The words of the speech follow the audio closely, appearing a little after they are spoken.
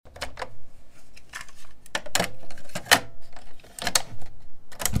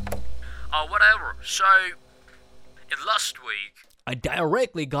So, in last week, I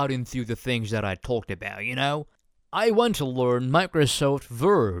directly got into the things that I talked about, you know? I want to learn Microsoft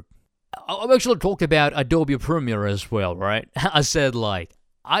Word. I've actually talked about Adobe Premiere as well, right? I said,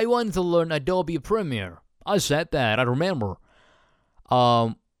 I want to learn Adobe Premiere. I said that, I remember.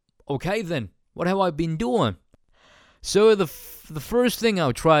 Okay then, what have I been doing? So the first thing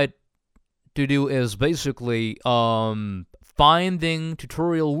I tried to do is basically finding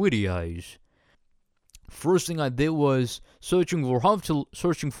tutorial videos. First thing I did was searching for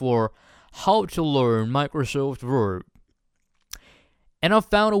how to learn Microsoft Word, and I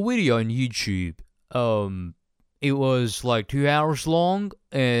found a video on YouTube. It was like 2 hours long,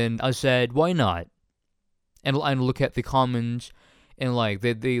 and I said, why not? And look at the comments and like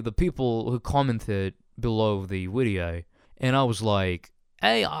the people who commented below the video, and I was like,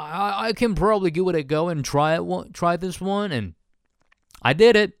 hey, I can probably give it a go and try this one, and I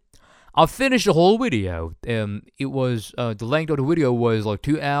did it. I finished the whole video. It was the length of the video was like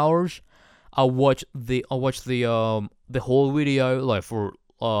 2 hours. I watched the whole video like for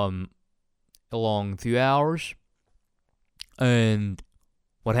along 2 hours. And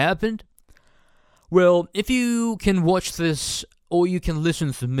what happened? Well, if you can watch this or you can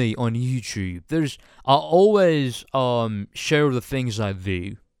listen to me on YouTube, I always share the things I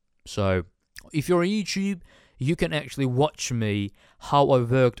do. So if you're on YouTube, you can actually watch me how I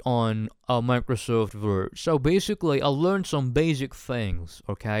worked on Microsoft Word. So basically, I learned some basic things.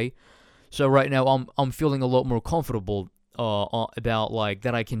 Okay, so right now I'm feeling a lot more comfortable about like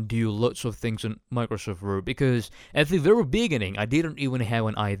that I can do lots of things in Microsoft Word, because at the very beginning I didn't even have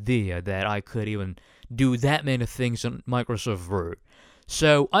an idea that I could even do that many things in Microsoft Word.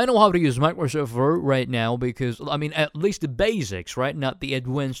 So I know how to use Microsoft Word right now, because I mean at least the basics, right? Not the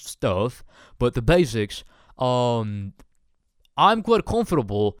advanced stuff, but the basics. I'm quite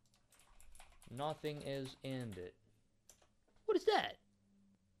comfortable. Nothing is ended. What is that?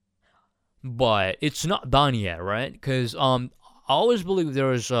 But it's not done yet, right? Because I always believe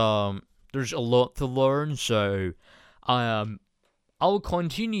there's a lot to learn. So I'll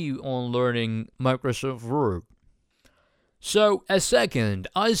continue on learning Microsoft Word. So a second,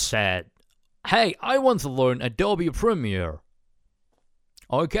 I said, hey, I want to learn Adobe Premiere.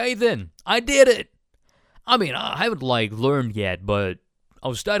 Okay then, I did it. I mean, I haven't learned yet, but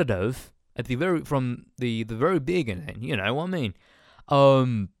I started off at the very beginning. You know what I mean?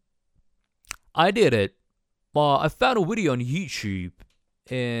 I did it. I found a video on YouTube,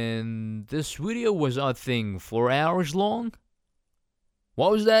 and this video was, I think, 4 hours long. What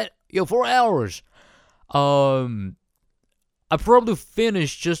was that? Yeah, 4 hours. I probably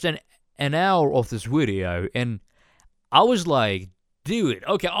finished just an hour of this video, and I was like, dude,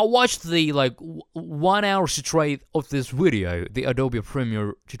 okay, I watched the 1 hour straight of this video, the Adobe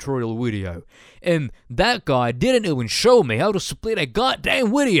Premiere tutorial video, and that guy didn't even show me how to split a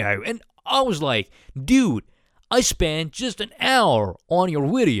goddamn video, and I was like, dude, I spent just an hour on your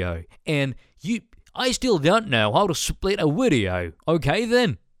video, and I still don't know how to split a video. Okay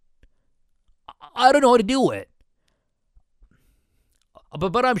then, I don't know how to do it.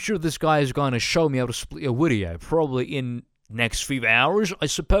 But I'm sure this guy is going to show me how to split a video, probably in next few hours, I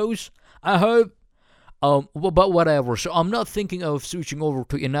suppose. I hope. But whatever. So I'm not thinking of switching over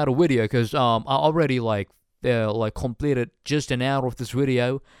to another video, because I already completed just an hour of this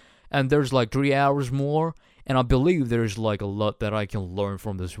video, and there's 3 hours more, and I believe there's a lot that I can learn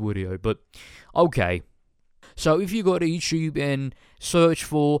from this video. But okay. So if you go to YouTube and search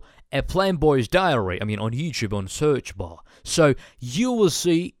for A Plain Boy's Diary, I mean on YouTube on search bar, so you will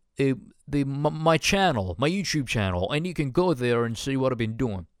see my channel, my YouTube channel, and you can go there and see what I've been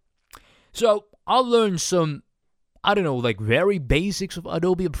doing. So I learned some, I don't know, very basics of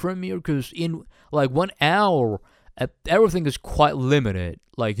Adobe Premiere, because in 1 hour, everything is quite limited.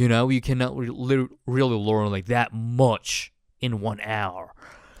 You cannot really learn that much in 1 hour.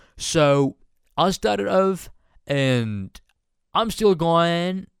 So I started off, and I'm still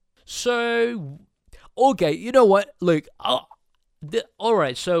going. So, okay, you know what?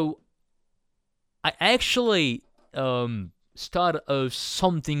 Alright, so I actually started off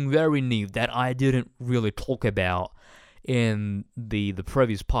something very new that I didn't really talk about in the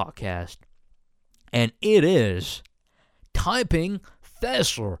previous podcast, and it is typing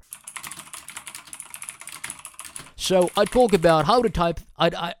faster. So I talk about how to type.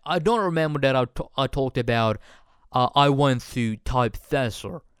 I don't remember that I talked about I want to type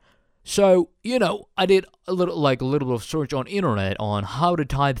faster. So, I did a little bit of search on internet on how to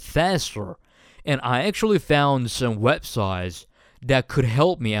type faster, and I actually found some websites that could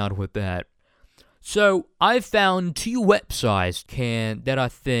help me out with that. So I found 2 websites that I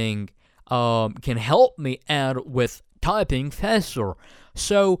think can help me out with typing faster.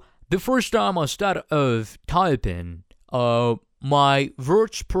 So the first time I started off typing, my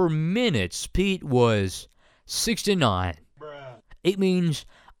words per minute speed was 69. It means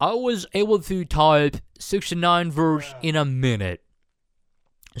I was able to type 69 words in a minute.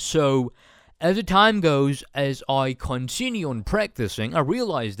 So as the time goes, as I continue on practicing, I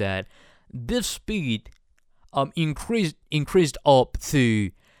realized that this speed increased up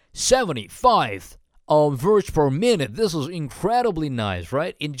to 75 words per minute. This is incredibly nice,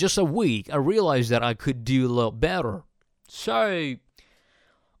 right? In just a week, I realized that I could do a lot better. So,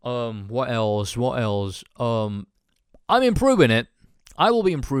 what else? I'm improving it. I will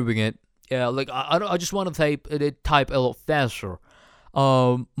be improving it. Yeah, like I just want to type a lot faster.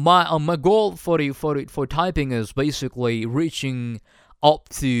 My goal for typing is basically reaching up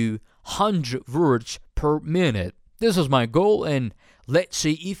to 100 words per minute. This is my goal, and let's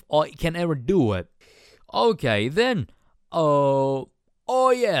see if I can ever do it. Okay, then. Oh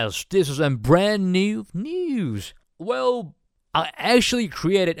yes, this is a brand new news. Well, I actually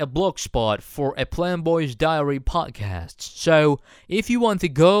created a blog spot for a Playboy's Diary podcast. So if you want to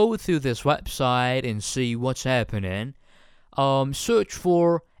go to this website and see what's happening, search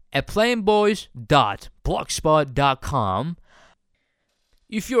for playboys.blogspot.com.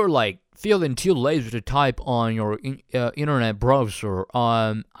 If you're like feeling too lazy to type on your internet browser,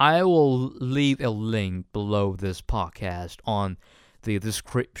 I will leave a link below this podcast on the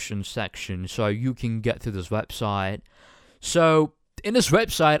description section so you can get to this website. So in this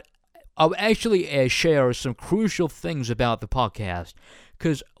website, I'll actually share some crucial things about the podcast,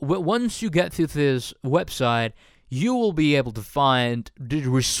 because once you get to this website, you will be able to find the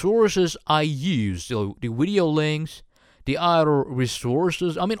resources I use, the video links, the other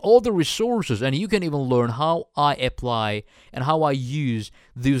resources, all the resources, and you can even learn how I apply and how I use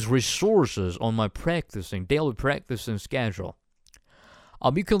these resources on my daily practicing schedule.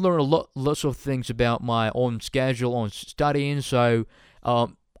 You can learn lots of things about my own schedule on studying, so I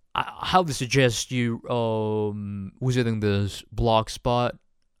highly suggest you visiting this blog spot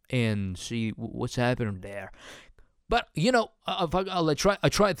and see what's happening there. But, I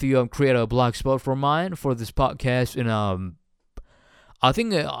tried to create a blog spot for mine for this podcast, and I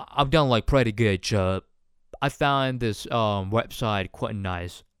think I've done like pretty good job. I found this website quite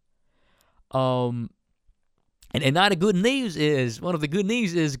nice. And one of the good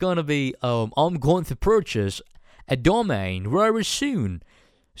news is gonna be I'm going to purchase a domain very soon.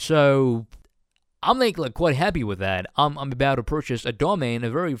 So I'm like quite happy with that. I'm about to purchase a domain, a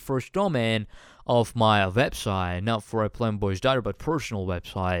very first domain of my website, not for a Playboy's Diary, but personal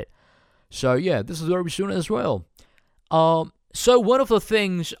website. So yeah, this is very soon as well. So one of the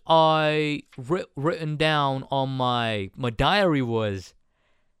things I written down on my diary was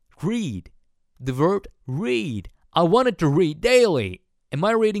read. The verb read. I wanted to read daily. Am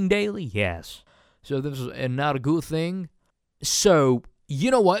I reading daily? Yes. So this is not a good thing. So, you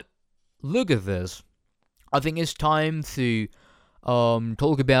know what? Look at this. I think it's time to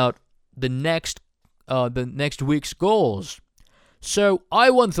talk about the next week's goals. So I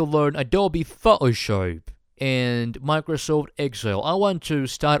want to learn Adobe Photoshop and Microsoft Excel. I want to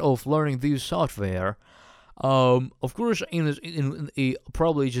start off learning these software. Of course,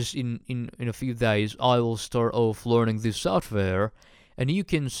 probably just in a few days, I will start off learning this software, and you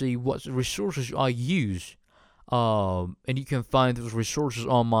can see what resources I use. And you can find those resources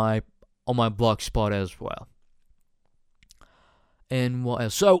on my blog spot as well. And what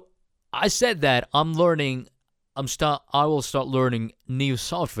else? So I said that I will start learning new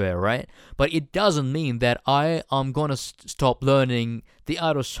software, right? But it doesn't mean that I am gonna stop learning the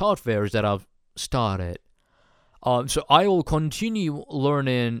other softwares that I've started. So I will continue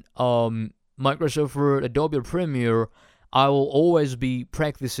learning Microsoft Word, Adobe Premiere. I will always be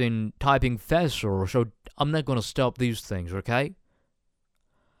practicing typing faster, so I'm not gonna stop these things, okay?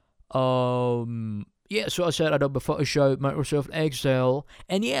 Yeah, so I said Adobe Photoshop, Microsoft Excel,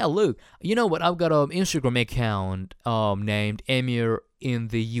 and yeah, look, you know what? I've got an Instagram account named Emir in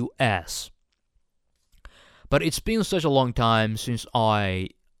the US. But it's been such a long time since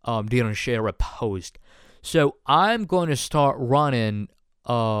I didn't share a post. So I'm going to start running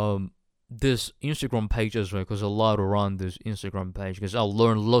this Instagram page as well, because I love to run this Instagram page, because I'll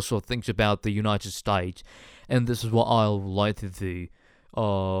learn lots of things about the United States, and this is what I would like to do.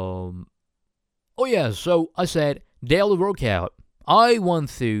 Oh yeah, so I said daily workout. I want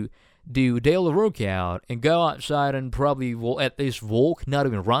to do daily workout and go outside and probably will at least walk, not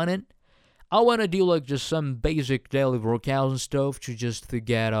even running. I want to do like just some basic daily workouts and stuff to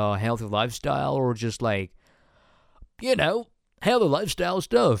get a healthy lifestyle, or just like, healthy lifestyle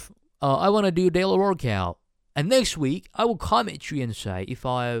stuff. I want to do a daily workout. And next week, I will comment you and say if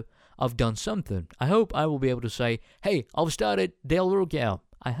I've done something. I hope I will be able to say, hey, I've started daily workout.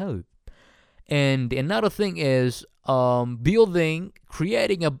 I hope. And another thing is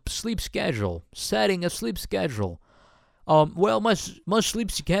creating a sleep schedule, setting a sleep schedule. Well, my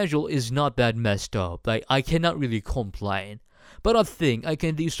sleep schedule is not that messed up. Like, I cannot really complain. But I think I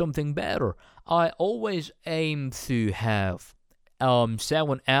can do something better. I always aim to have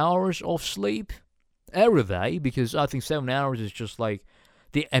 7 hours of sleep every day, because I think 7 hours is just like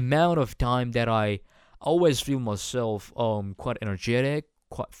the amount of time that I always feel myself quite energetic,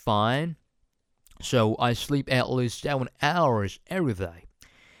 quite fine. So I sleep at least 7 hours every day.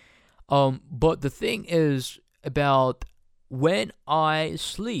 But the thing is about when I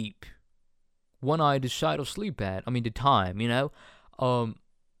sleep, when I decide to sleep at, the time, I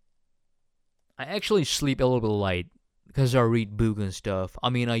actually sleep a little bit late because I read books and stuff. I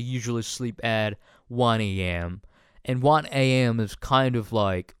usually sleep at 1 a.m. And 1 a.m. is kind of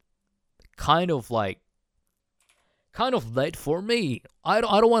late for me. I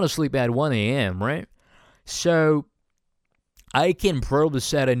don't want to sleep at 1 a.m., right? So I can probably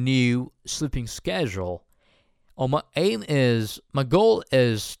set a new sleeping schedule. My goal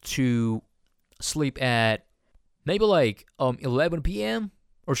is to sleep at maybe 11 p.m.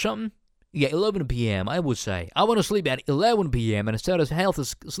 or something. Yeah, 11 p.m. I would say. I want to sleep at 11 p.m. and set a healthy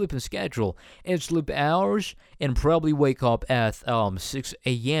sleeping schedule and sleep hours and probably wake up at 6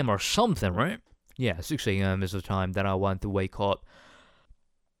 a.m. or something, right? Yeah, 6 a.m. is the time that I want to wake up.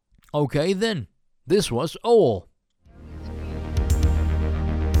 Okay, then. This was all.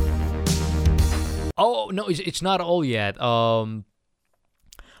 Oh, no, it's not all yet. Well,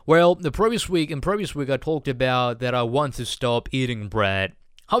 in previous week, I talked about that I want to stop eating bread.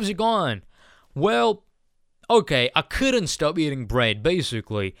 How's it going? Well, okay, I couldn't stop eating bread,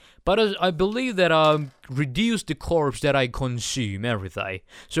 basically. But I believe that I reduced the carbs that I consume every day.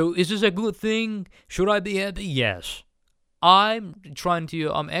 So is this a good thing? Should I be happy? Yes. I'm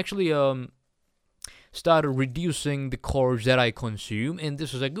actually started reducing the carbs that I consume, and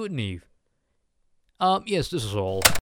this is a good news. Yes, this is all.